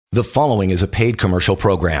The following is a paid commercial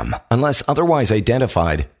program. Unless otherwise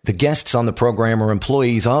identified, the guests on the program are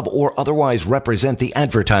employees of or otherwise represent the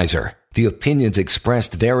advertiser. The opinions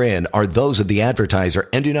expressed therein are those of the advertiser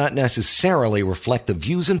and do not necessarily reflect the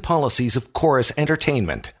views and policies of Chorus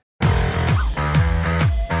Entertainment.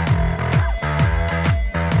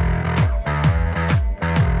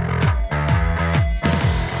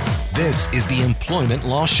 This is the Employment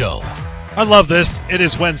Law Show. I love this. It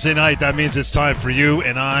is Wednesday night. That means it's time for you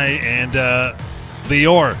and I and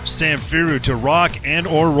Lior Samfiru to rock and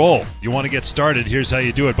or roll. You want to get started, here's how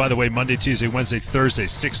you do it. By the way, Monday, Tuesday, Wednesday, Thursday,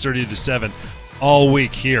 6:30 to 7, all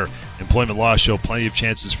week here. Employment Law Show, plenty of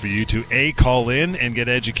chances for you to A, call in and get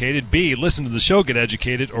educated, B, listen to the show, get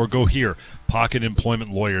educated, or go here,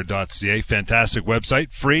 pocketemploymentlawyer.ca. Fantastic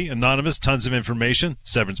website, free, anonymous, tons of information,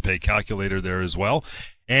 severance pay calculator there as well.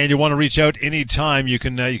 And you want to reach out anytime, you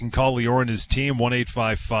can call Lior and his team,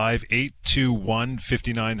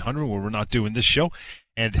 1-855-821-5900, where we're not doing this show,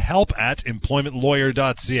 and help at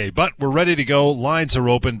employmentlawyer.ca. But we're ready to go. Lines are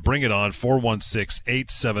open. Bring it on.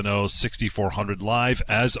 416-870-6400 live.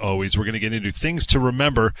 As always, we're going to get into things to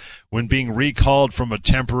remember when being recalled from a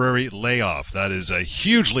temporary layoff. That is a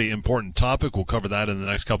hugely important topic. We'll cover that in the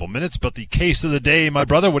next couple minutes. But the case of the day, my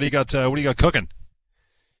brother, what do you got cooking?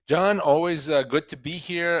 John, always good to be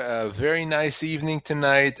here. A very nice evening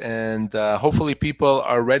tonight, and hopefully people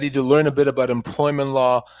are ready to learn a bit about employment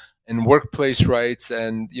law and workplace rights.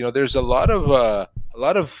 And there's a lot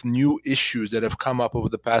of new issues that have come up over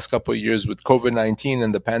the past couple of years with COVID-19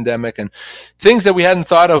 and the pandemic, and things that we hadn't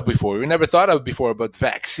thought of before. We never thought of before about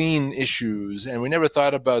vaccine issues, and we never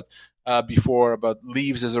thought about before about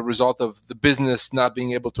leaves as a result of the business not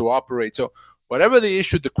being able to operate. So whatever the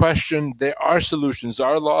issue, the question, there are solutions.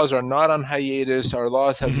 Our laws are not on hiatus. Our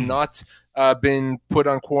laws have not been put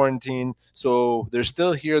on quarantine. So they're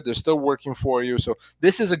still here. They're still working for you. So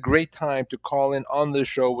this is a great time to call in on the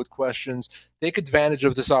show with questions. Take advantage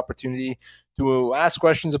of this opportunity to ask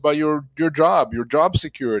questions about your job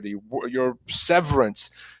security, your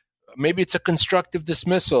severance. Maybe it's a constructive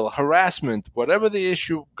dismissal, harassment, whatever the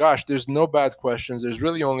issue. Gosh, there's no bad questions. There's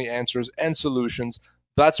really only answers and solutions.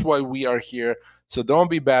 That's why we are here. So don't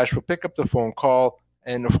be bashful. Pick up the phone, call.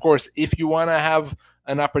 And of course, if you want to have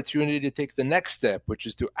an opportunity to take the next step, which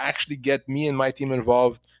is to actually get me and my team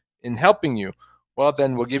involved in helping you, well,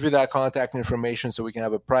 then we'll give you that contact information so we can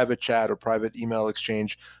have a private chat or private email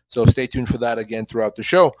exchange. So stay tuned for that again throughout the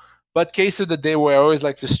show. But case of the day, where I always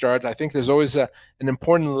like to start, I think there's always an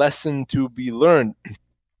important lesson to be learned.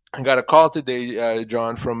 I got a call today,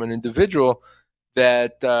 John, from an individual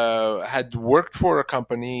that had worked for a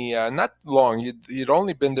company not long. He'd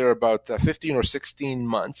only been there about 15 or 16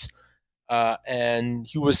 months. And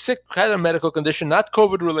he was sick, had a medical condition, not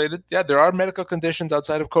COVID-related. Yeah, there are medical conditions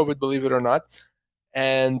outside of COVID, believe it or not.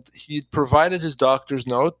 And he provided his doctor's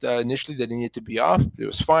note initially that he needed to be off. It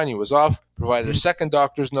was fine. He was off. Provided a second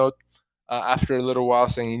doctor's note after a little while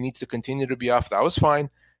saying he needs to continue to be off. That was fine.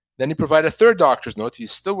 Then he provided a third doctor's note. He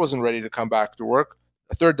still wasn't ready to come back to work.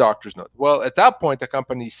 A third doctor's note. Well, at that point, the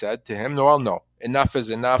company said to him, no, enough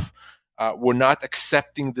is enough. We're not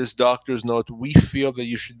accepting this doctor's note. We feel that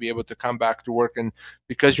you should be able to come back to work. And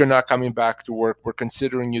because you're not coming back to work, we're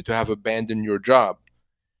considering you to have abandoned your job.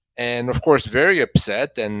 And of course, very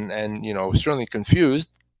upset and certainly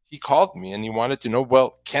confused, he called me and he wanted to know,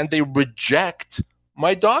 well, can they reject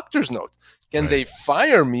my doctor's note? Can they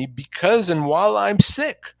fire me because and while I'm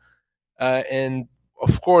sick? And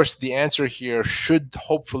of course, the answer here should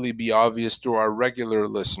hopefully be obvious to our regular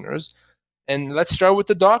listeners. And let's start with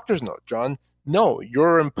the doctor's note, John. No,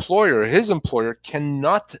 your employer, his employer,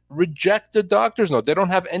 cannot reject the doctor's note. They don't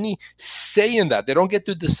have any say in that. They don't get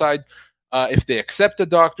to decide if they accept the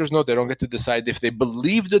doctor's note. They don't get to decide if they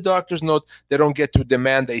believe the doctor's note. They don't get to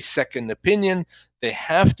demand a second opinion. They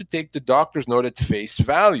have to take the doctor's note at face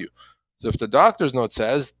value. So if the doctor's note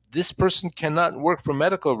says this person cannot work for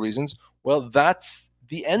medical reasons, well, that's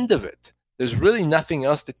the end of it. There's really nothing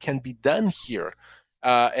else that can be done here.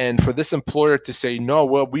 And for this employer to say, no,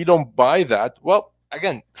 well, we don't buy that. Well,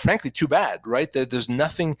 again, frankly, too bad, right? There's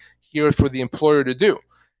nothing here for the employer to do.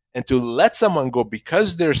 And to let someone go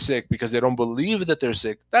because they're sick, because they don't believe that they're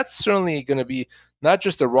sick, that's certainly going to be not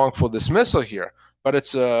just a wrongful dismissal here, but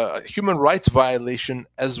it's a human rights violation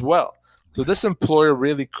as well. So this employer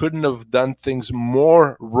really couldn't have done things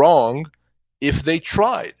more wrong if they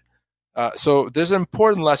tried. So there's an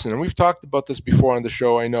important lesson, and we've talked about this before on the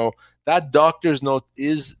show. I know that doctor's note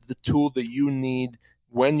is the tool that you need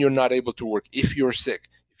when you're not able to work, if you're sick.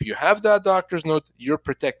 If you have that doctor's note, you're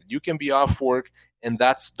protected. You can be off work, and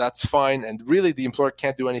that's fine. And really, the employer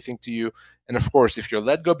can't do anything to you. And of course, if you're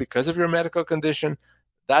let go because of your medical condition,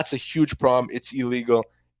 That's a huge problem. It's illegal.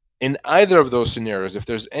 In either of those scenarios, if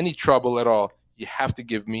there's any trouble at all, you have to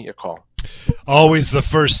give me a call. Always the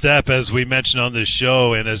first step, as we mentioned on this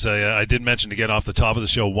show, and as I did mention again off the top of the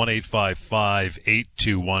show,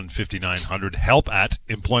 1-855-821-5900,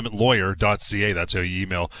 help@employmentlawyer.ca. That's how you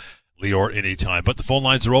email Lior anytime. But the phone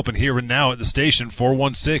lines are open here and now at the station,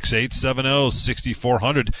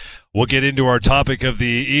 416-870-6400. We'll get into our topic of the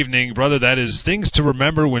evening, brother. That is things to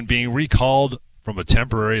remember when being recalled from a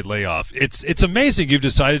temporary layoff. It's amazing you've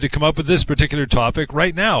decided to come up with this particular topic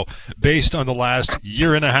right now based on the last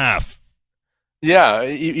year and a half. Yeah,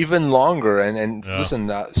 even longer. And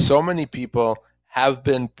listen, so many people have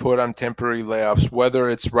been put on temporary layoffs, whether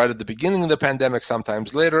it's right at the beginning of the pandemic,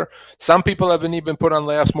 sometimes later. Some people have been even put on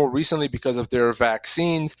layoffs more recently because of their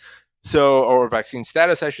vaccines, or vaccine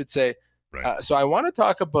status, I should say. Right. So I want to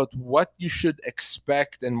talk about what you should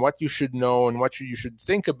expect and what you should know and what you should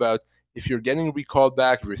think about if you're getting recalled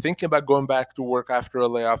back, if you're thinking about going back to work after a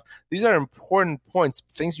layoff. These are important points,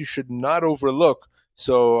 things you should not overlook.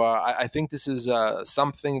 So I think this is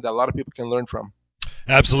something that a lot of people can learn from.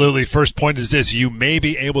 Absolutely. First point is this: you may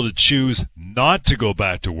be able to choose not to go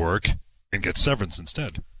back to work and get severance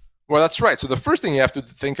instead. Well, that's right. So the first thing you have to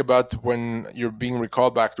think about when you're being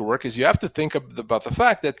recalled back to work is you have to think about the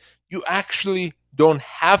fact that you actually don't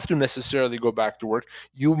have to necessarily go back to work.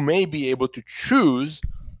 You may be able to choose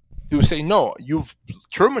to say, no, you've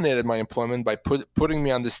terminated my employment by putting me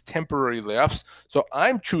on this temporary layoffs. So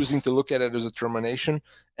I'm choosing to look at it as a termination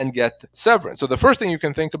and get severance. So the first thing you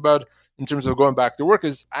can think about in terms of going back to work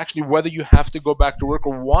is actually whether you have to go back to work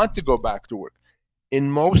or want to go back to work. In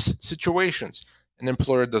most situations, an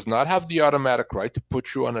employer does not have the automatic right to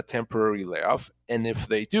put you on a temporary layoff. And if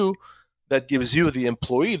they do, that gives you, the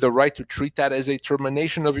employee, the right to treat that as a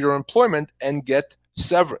termination of your employment and get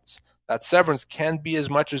severance. That severance can be as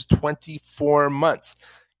much as 24 months.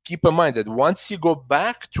 Keep in mind that once you go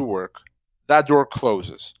back to work, that door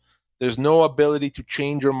closes. There's no ability to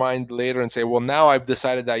change your mind later and say, well, now I've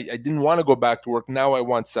decided I didn't want to go back to work. Now I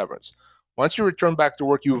want severance. Once you return back to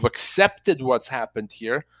work, you've accepted what's happened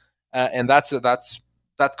here, and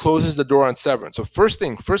that closes the door on severance. So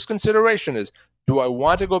first consideration is, do I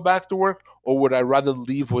want to go back to work, or would I rather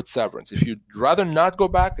leave with severance? If you'd rather not go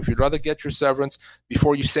back, if you'd rather get your severance,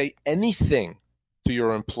 before you say anything to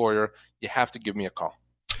your employer, you have to give me a call.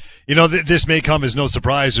 You know, this may come as no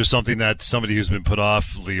surprise or something that somebody who's been put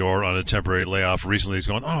off, Lior, on a temporary layoff recently is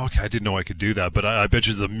going, oh, okay, I didn't know I could do that. But I bet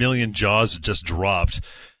you there's a million jaws that just dropped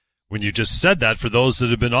when you just said that for those that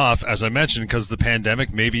have been off, as I mentioned, because of the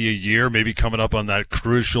pandemic, maybe a year, maybe coming up on that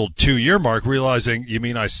crucial 2-year mark, realizing, you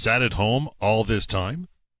mean I sat at home all this time?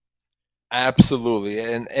 Absolutely.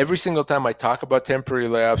 And every single time I talk about temporary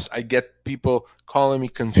layoffs, I get people calling me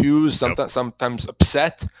confused, sometimes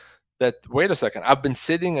upset that, wait a second, I've been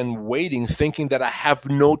sitting and waiting, thinking that I have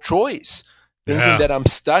no choice, thinking that I'm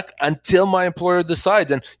stuck until my employer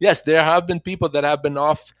decides. And yes, there have been people that have been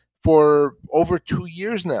off for over 2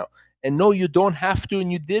 years now. And no, you don't have to,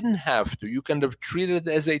 and you didn't have to. You can have treated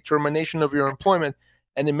it as a termination of your employment.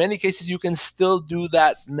 And in many cases, you can still do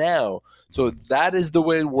that now. So that is the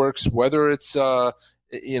way it works. Whether it's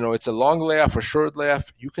it's a long layoff or short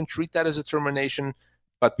layoff, you can treat that as a termination.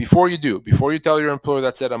 But before you tell your employer,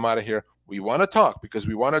 that's it, I'm out of here, we want to talk, because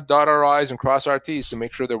we want to dot our I's and cross our T's to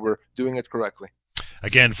make sure that we're doing it correctly.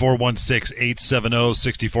 Again,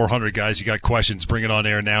 416-870-6400. Guys, you got questions, bring it on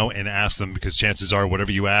air now and ask them, because chances are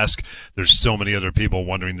whatever you ask, there's so many other people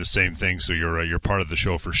wondering the same thing, so you're part of the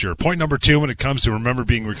show for sure. Point number 2, when it comes to remember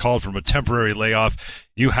being recalled from a temporary layoff,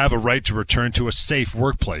 you have a right to return to a safe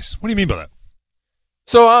workplace. What do you mean by that?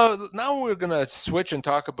 So now we're going to switch and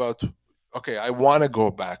talk about, okay, I want to go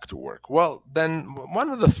back to work. Well, then one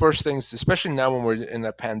of the first things, especially now when we're in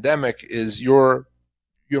a pandemic, is your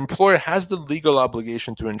employer has the legal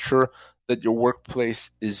obligation to ensure that your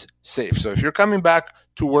workplace is safe. So if you're coming back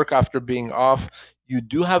to work after being off, you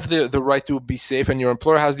do have the right to be safe, and your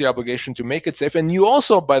employer has the obligation to make it safe. And you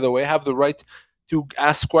also, by the way, have the right to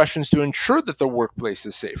ask questions to ensure that the workplace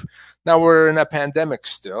is safe. Now, we're in a pandemic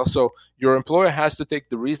still, so your employer has to take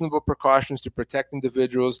the reasonable precautions to protect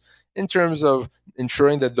individuals in terms of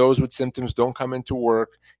ensuring that those with symptoms don't come into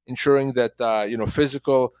work, ensuring that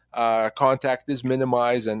physical contact is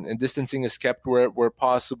minimized and distancing is kept where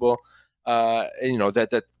possible,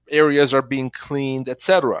 that areas are being cleaned,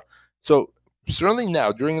 etc. So certainly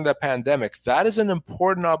now, during the pandemic, that is an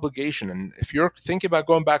important obligation. And if you're thinking about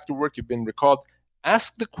going back to work, you've been recalled,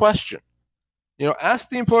 ask the question. Ask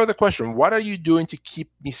the employer the question, what are you doing to keep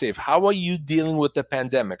me safe? How are you dealing with the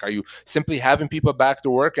pandemic? Are you simply having people back to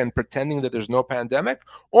work and pretending that there's no pandemic?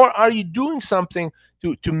 Or are you doing something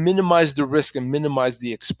to minimize the risk and minimize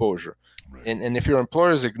the exposure? Right. And if your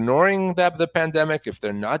employer is ignoring the pandemic, if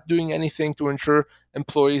they're not doing anything to ensure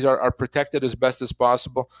employees are protected as best as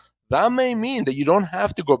possible, that may mean that you don't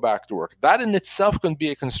have to go back to work. That in itself can be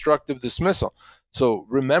a constructive dismissal. So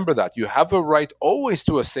remember that. You have a right always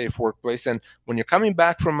to a safe workplace. And when you're coming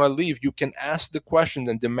back from a leave, you can ask the questions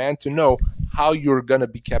and demand to know how you're going to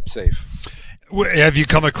be kept safe. Have you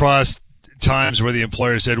come across times where the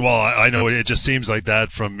employer said, well, I know it just seems like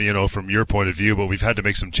that from your point of view, but we've had to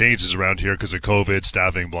make some changes around here because of COVID,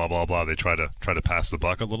 staffing, blah, blah, blah. They try to pass the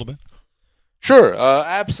buck a little bit? Sure,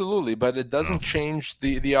 absolutely, but it doesn't change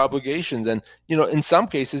the obligations. And, in some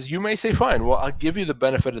cases, you may say, fine, well, I'll give you the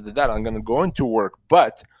benefit of the doubt. I'm going to go into work.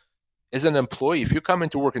 But as an employee, if you come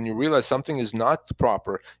into work and you realize something is not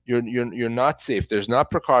proper, you're not safe, there's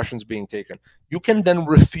not precautions being taken, you can then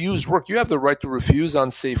refuse work. You have the right to refuse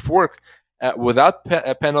unsafe work without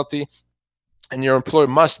a penalty, and your employer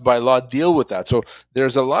must, by law, deal with that. So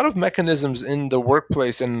there's a lot of mechanisms in the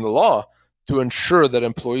workplace and in the law to ensure that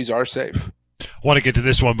employees are safe. I want to get to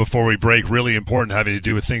this one before we break. Really important, having to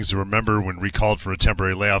do with things to remember when recalled for a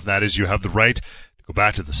temporary layoff. That is, you have the right to go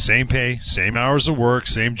back to the same pay, same hours of work,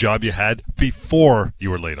 same job you had before you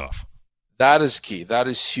were laid off. That is key. That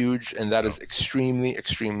is huge, and that is extremely,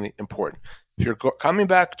 extremely important. If you're coming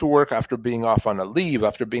back to work after being off on a leave,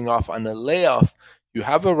 after being off on a layoff, you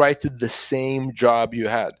have a right to the same job you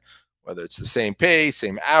had. Whether it's the same pay,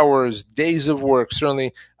 same hours, days of work,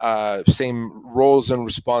 certainly same roles and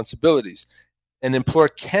responsibilities. An employer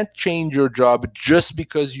can't change your job just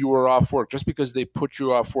because you were off work, just because they put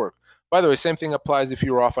you off work. By the way, same thing applies if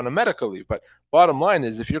you were off on a medical leave. But bottom line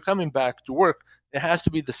is, if you're coming back to work, it has to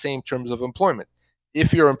be the same terms of employment.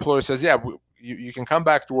 If your employer says, yeah, you can come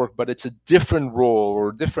back to work, but it's a different role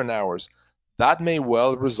or different hours, that may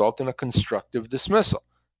well result in a constructive dismissal.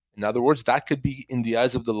 In other words, that could be, in the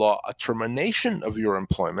eyes of the law, a termination of your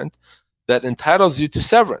employment that entitles you to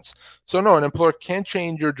severance. So no, an employer can't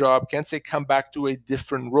change your job, can't say come back to a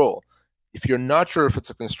different role. If you're not sure if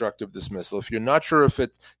it's a constructive dismissal, if you're not sure if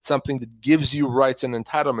it's something that gives you rights and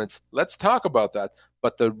entitlements, let's talk about that.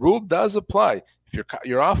 But the rule does apply. If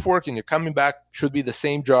you're off work and you're coming back, should be the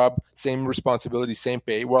same job, same responsibility, same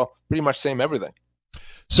pay, well, pretty much same everything.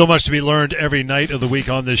 So much to be learned every night of the week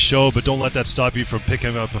on this show, but don't let that stop you from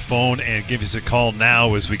picking up a phone and give us a call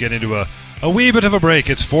now as we get into a wee bit of a break.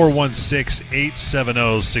 It's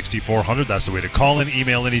 416-870-6400. That's the way to call in,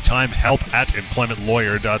 email anytime,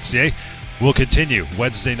 help@employmentlawyer.ca. We'll continue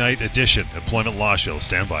Wednesday night edition, Employment Law Show.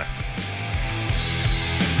 Stand by.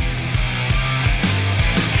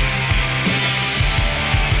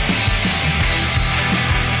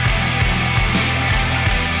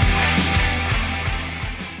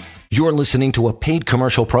 You're listening to a paid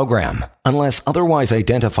commercial program. Unless otherwise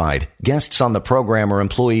identified, guests on the program are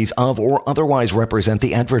employees of or otherwise represent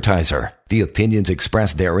the advertiser. The opinions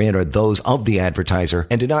expressed therein are those of the advertiser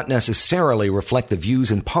and do not necessarily reflect the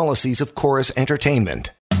views and policies of Chorus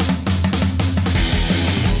Entertainment.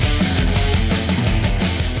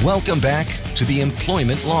 Welcome back to the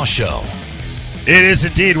Employment Law Show. It is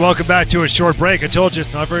indeed. Welcome back to a short break. I told you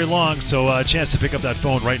it's not very long, so a chance to pick up that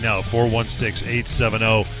phone right now,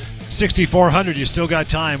 416-870-6400. You still got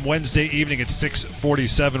time. Wednesday evening at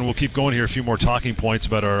 6:47. We'll keep going here. A few more talking points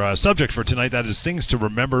about our subject for tonight. That is things to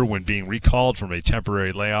remember when being recalled from a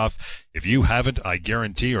temporary layoff. If you haven't, I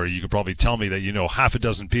guarantee, or you can probably tell me that you know half a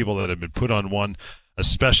dozen people that have been put on one,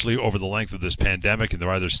 especially over the length of this pandemic, and they're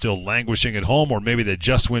either still languishing at home or maybe they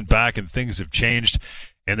just went back and things have changed.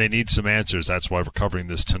 And they need some answers. That's why we're covering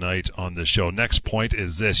this tonight on the show. Next point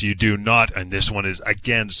is this. You do not, and this one is,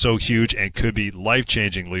 again, so huge and could be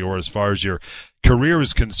life-changing, Lior, as far as your career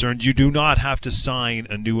is concerned. You do not have to sign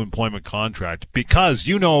a new employment contract because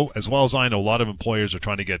you know, as well as I know, a lot of employers are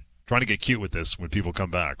trying to get cute with this when people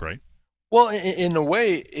come back, right? Well, in a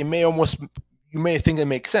way, it may almost... You may think it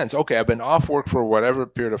makes sense. Okay, I've been off work for whatever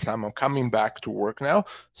period of time. I'm coming back to work now.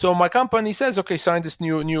 So my company says, okay, sign this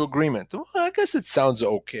new agreement. Well, I guess it sounds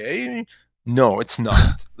okay. No, it's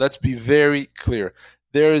not. Let's be very clear.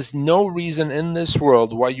 There is no reason in this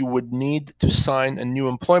world why you would need to sign a new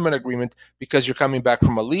employment agreement because you're coming back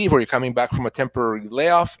from a leave or you're coming back from a temporary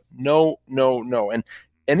layoff. No. And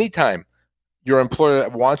anytime your employer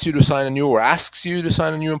wants you to sign a new or asks you to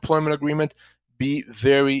sign a new employment agreement, be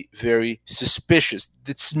very, very suspicious.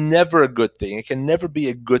 It's never a good thing. It can never be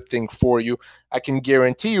a good thing for you. I can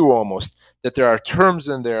guarantee you almost that there are terms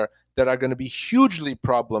in there that are going to be hugely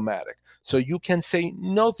problematic. So you can say,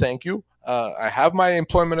 no, thank you. I have my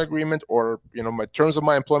employment agreement, or my terms of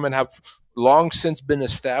my employment have long since been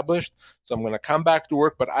established, so I'm going to come back to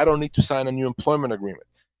work, but I don't need to sign a new employment agreement.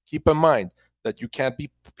 Keep in mind that you can't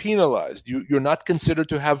be penalized. You're not considered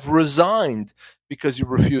to have resigned because you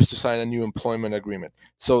refuse to sign a new employment agreement.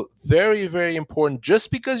 So very, very important.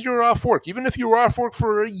 Just because you're off work, even if you were off work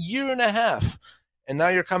for a year and a half, and now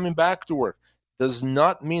you're coming back to work, does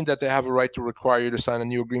not mean that they have a right to require you to sign a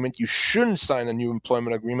new agreement. You shouldn't sign a new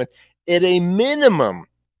employment agreement. At a minimum,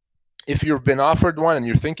 if you've been offered one and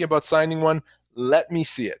you're thinking about signing one, let me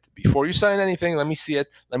see it. Before you sign anything, let me see it.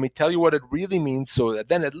 Let me tell you what it really means, so that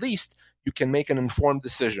then at least you can make an informed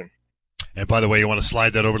decision. And by the way, you want to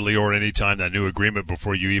slide that over to Lior anytime, that new agreement,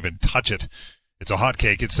 before you even touch it. It's a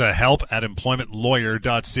hotcake. It's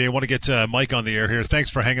help@employmentlawyer.ca. I want to get Mike on the air here. Thanks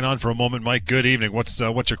for hanging on for a moment, Mike. Good evening. What's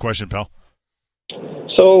your question, pal?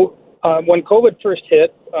 So when COVID first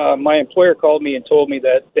hit, my employer called me and told me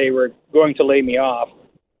that they were going to lay me off,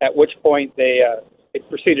 at which point they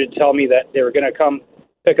proceeded to tell me that they were going to come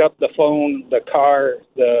pick up the phone, the car,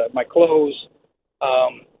 my clothes,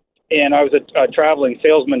 and I was a traveling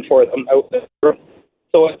salesman for them out there.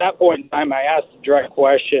 So at that point in time, I asked a direct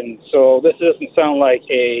question. So this doesn't sound like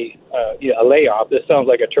a layoff. This sounds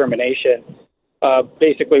like a termination.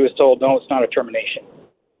 Basically was told, no, it's not a termination.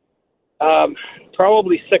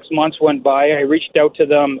 Probably 6 months went by. I reached out to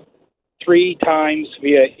them 3 times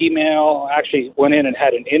via email. Actually went in and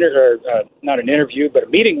had not an interview, but a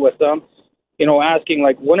meeting with them, asking,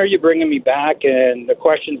 like, when are you bringing me back? And the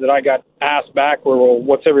questions that I got asked back were, well,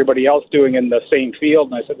 what's everybody else doing in the same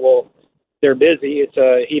field? And I said, well, they're busy. It's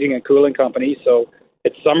a heating and cooling company, so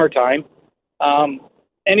it's summertime.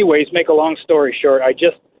 Anyways, make a long story short, I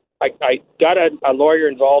got a lawyer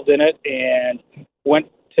involved in it and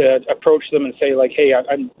went to approach them and say, like, hey,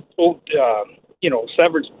 I'm owed,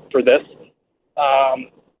 severance for this.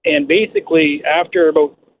 And basically, after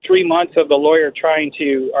about 3 months of the lawyer trying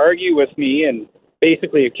to argue with me and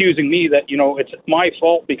basically accusing me that, it's my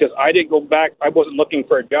fault because I didn't go back, I wasn't looking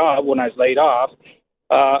for a job when I was laid off,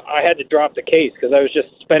 I had to drop the case because I was just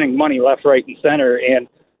spending money left, right, and center, and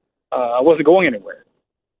I wasn't going anywhere.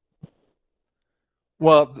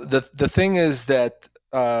 Well, the thing is that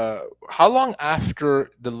how long after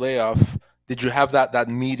the layoff did you have that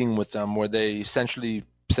meeting with them where they essentially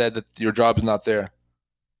said that your job is not there?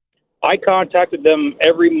 I contacted them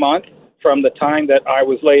every month from the time that I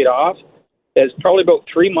was laid off. It's probably about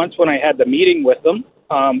 3 months when I had the meeting with them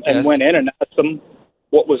and Yes. went in and asked them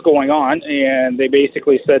what was going on. And they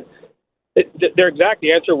basically said, their exact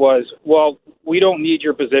answer was, well, we don't need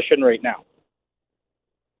your position right now.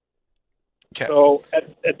 Okay. So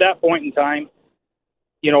at that point in time,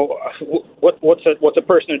 what's a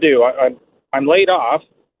person to do? I'm laid off.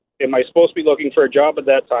 Am I supposed to be looking for a job at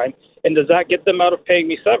that time? And does that get them out of paying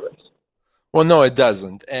me severance? Well, no, it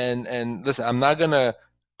doesn't. And listen, I'm not gonna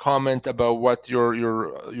comment about what your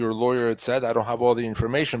lawyer had said. I don't have all the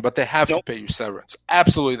information, but they have to pay you severance.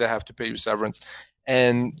 Absolutely, they have to pay you severance,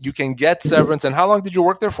 and you can get severance. And how long did you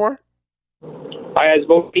work there for? I was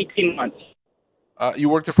about 18 months. You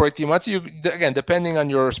worked there for 18 months. Again, depending on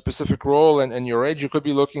your specific role and your age, you could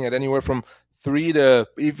be looking at anywhere from 3 to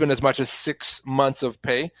even as much as 6 months of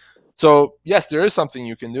pay. So yes, there is something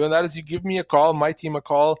you can do, and that is you give me a call, my team a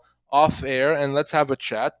call off air, and let's have a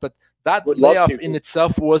chat. But that layoff in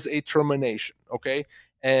itself was a termination, okay?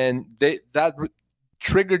 And that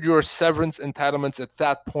triggered your severance entitlements at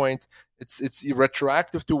that point. It's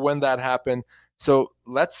retroactive to when that happened. So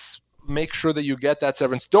let's make sure that you get that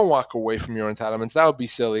severance. Don't walk away from your entitlements. That would be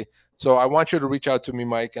silly. So I want you to reach out to me,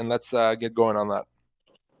 Mike, and let's get going on that.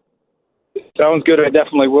 Sounds good. I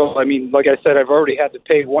definitely will. I mean, like I said, I've already had to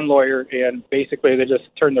pay one lawyer, and basically they just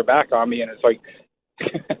turned their back on me, and it's like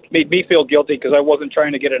made me feel guilty because I wasn't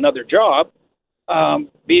trying to get another job,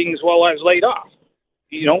 being as well I was laid off.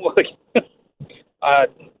 I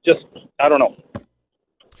don't know.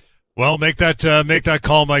 Well, make that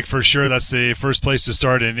call, Mike, for sure. That's the first place to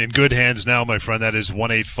start. In good hands now, my friend. That is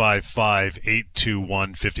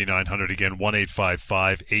 1-855-821-5900. Again,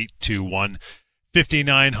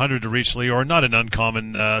 1-855-821-5900 to reach Lior. Not an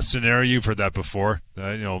uncommon scenario. You've heard that before.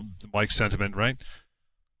 Mike's sentiment, right?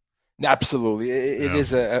 Absolutely. It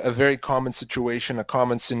is a very common situation, a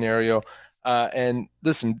common scenario. And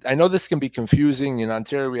listen, I know this can be confusing. In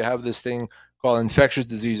Ontario, we have this thing called infectious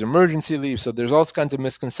disease emergency leave. So there's all kinds of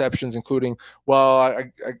misconceptions, including, well,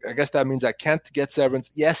 I guess that means I can't get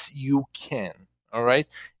severance. Yes, you can. All right.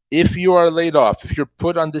 If you are laid off, if you're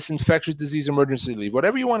put on this infectious disease emergency leave,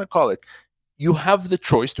 whatever you want to call it, you have the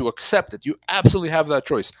choice to accept it. You absolutely have that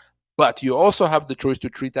choice. But you also have the choice to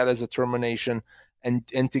treat that as a termination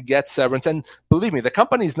and to get severance. And believe me, the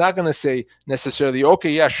company is not going to say necessarily,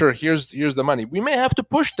 okay, yeah, sure, here's the money. We may have to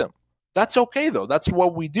push them. That's okay, though. That's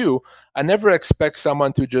what we do. I never expect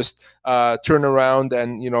someone to just turn around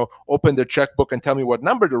and, open their checkbook and tell me what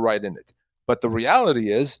number to write in it. But the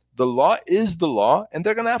reality is the law, and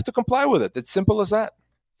they're going to have to comply with it. It's simple as that.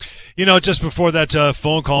 Just before that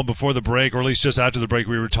phone call, before the break, or at least just after the break,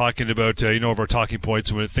 we were talking about, of our talking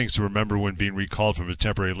points and things to remember when being recalled from a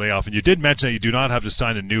temporary layoff. And you did mention that you do not have to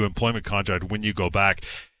sign a new employment contract when you go back.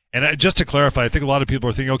 And just to clarify, I think a lot of people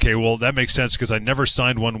are thinking, okay, well, that makes sense because I never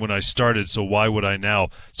signed one when I started, so why would I now?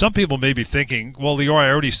 Some people may be thinking, well, Lior, I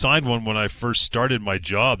already signed one when I first started my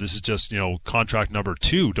job. This is just, contract number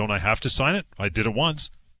 2. Don't I have to sign it? I did it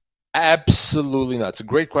once. Absolutely not. It's a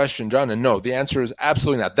great question, John. And no, the answer is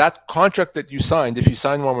absolutely not. That contract that you signed, if you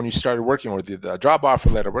signed one when you started working, or the job offer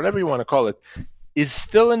letter, whatever you want to call it, is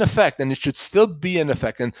still in effect, and it should still be in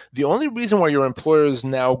effect. And the only reason why your employer is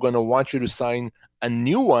now going to want you to sign a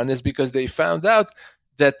new one is because they found out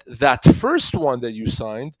that first one that you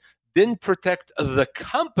signed didn't protect the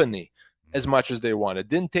company as much as they wanted,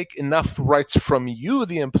 didn't take enough rights from you,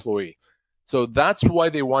 the employee. So that's why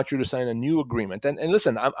they want you to sign a new agreement. And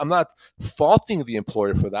listen, I'm not faulting the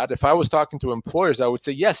employer for that. If I was talking to employers, I would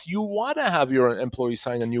say, yes, you want to have your employee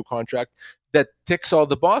sign a new contract that ticks all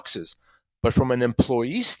the boxes. But from an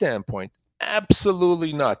employee standpoint,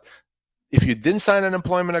 absolutely not. If you didn't sign an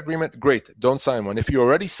employment agreement, great, don't sign one. If you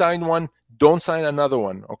already signed one, don't sign another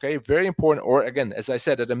one, okay? Very important. Or again, as I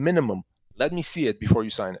said, at a minimum, let me see it before you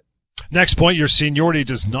sign it. Next point, your seniority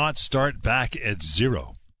does not start back at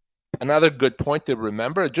 0. Another good point to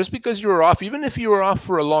remember, just because you were off, even if you were off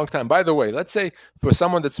for a long time, by the way, let's say for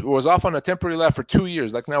someone that was off on a temporary layoff for 2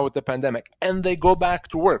 years, like now with the pandemic, and they go back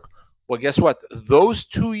to work, well, guess what? Those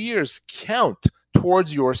 2 years count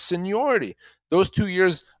towards your seniority. Those 2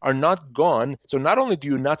 years are not gone. So not only do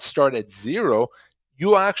you not start at 0,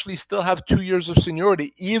 you actually still have 2 years of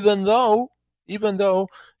seniority, even though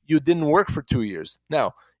you didn't work for 2 years.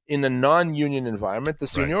 Now, in a non-union environment, the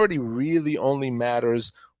seniority really only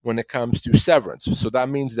matters when it comes to severance. So that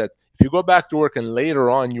means that if you go back to work and later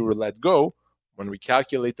on you were let go, when we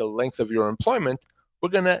calculate the length of your employment, we're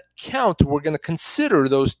going to consider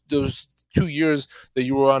those 2 years that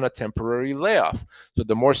you were on a temporary layoff. So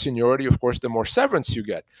the more seniority, of course, the more severance you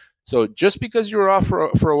get. So just because you're off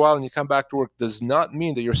for a while and you come back to work does not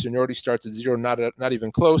mean that your seniority starts at 0, not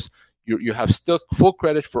even close. You have still full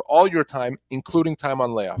credit for all your time, including time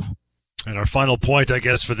on layoff. And our final point, I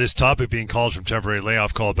guess, for this topic being called from temporary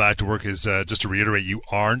layoff, called back to work, is just to reiterate, you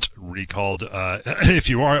aren't recalled. If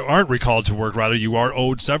you aren't recalled to work, rather, you are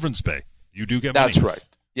owed severance pay. You do get money. That's right.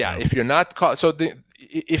 Yeah, if you're not called, so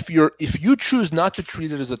if you choose not to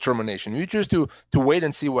treat it as a termination, you choose to wait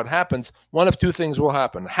and see what happens, one of two things will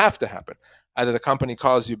have to happen. Either the company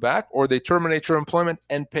calls you back or they terminate your employment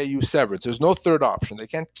and pay you severance. There's no third option. They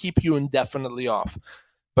can't keep you indefinitely off.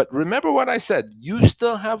 But remember what I said, you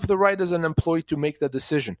still have the right as an employee to make that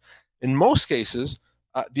decision. In most cases,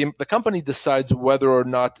 the company decides whether or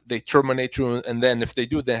not they terminate you, and then if they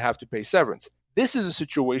do, they have to pay severance. This is a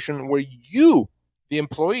situation where you, the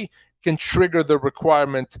employee, can trigger the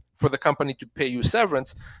requirement for the company to pay you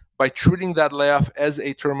severance by treating that layoff as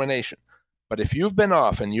a termination. But if you've been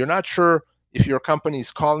off and you're not sure if your company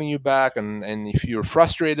is calling you back, and if you're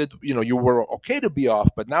frustrated, you were okay to be off,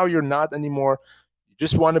 but now you're not anymore, you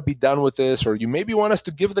just want to be done with this, or you maybe want us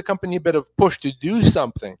to give the company a bit of push to do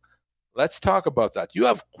something, let's talk about that. You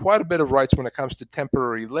have quite a bit of rights when it comes to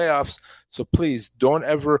temporary layoffs, so please don't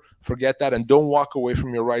ever forget that and don't walk away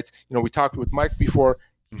from your rights. We talked with Mike before.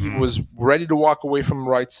 He was ready to walk away from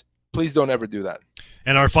rights. Please don't ever do that.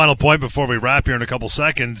 And our final point before we wrap here in a couple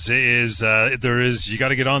seconds is you got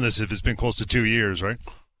to get on this if it's been close to 2 years, right?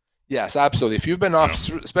 Yes, absolutely. If you've been off,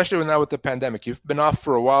 especially now with the pandemic, you've been off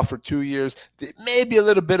for a while, for 2 years, there may be a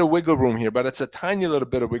little bit of wiggle room here, but it's a tiny little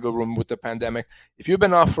bit of wiggle room with the pandemic. If you've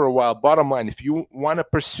been off for a while, bottom line, if you want to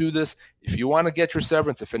pursue this, if you want to get your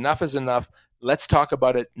severance, if enough is enough, let's talk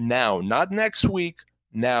about it now, not next week.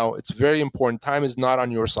 Now, it's very important. Time is not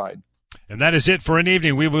on your side. And that is it for an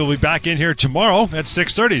evening. We will be back in here tomorrow at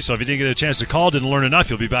 6:30. So if you didn't get a chance to call, didn't learn enough,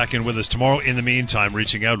 you'll be back in with us tomorrow. In the meantime,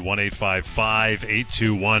 reaching out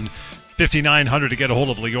 1-855-821-5900 to get a hold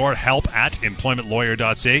of Lior.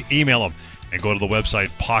 help@employmentlawyer.ca. Email him and go to the website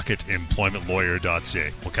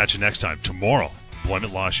pocketemploymentlawyer.ca. We'll catch you next time tomorrow.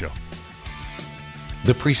 Employment Law Show.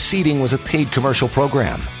 The preceding was a paid commercial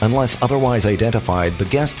program. Unless otherwise identified, the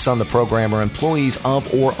guests on the program are employees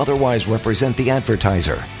of or otherwise represent the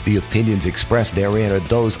advertiser. The opinions expressed therein are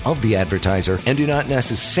those of the advertiser and do not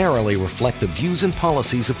necessarily reflect the views and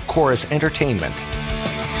policies of Chorus Entertainment.